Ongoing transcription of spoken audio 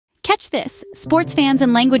Catch this, sports fans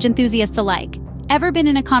and language enthusiasts alike. Ever been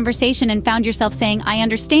in a conversation and found yourself saying, "I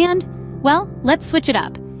understand"? Well, let's switch it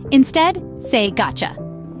up. Instead, say gotcha.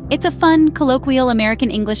 It's a fun, colloquial American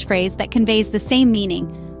English phrase that conveys the same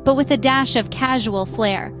meaning, but with a dash of casual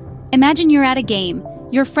flair. Imagine you're at a game,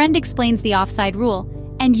 your friend explains the offside rule,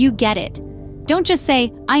 and you get it. Don't just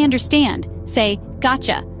say, "I understand," say,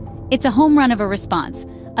 "Gotcha." It's a home run of a response,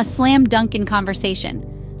 a slam dunk in conversation.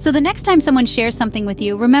 So the next time someone shares something with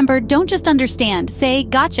you, remember, don't just understand, say,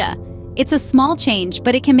 "Gotcha." It's a small change,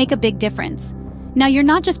 but it can make a big difference. Now you're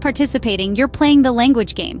not just participating, you're playing the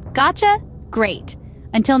language game. Gotcha? Great.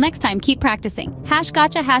 Until next time, keep practicing.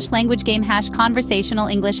 #gotcha, #language game, #conversational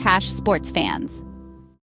English, #sports fans.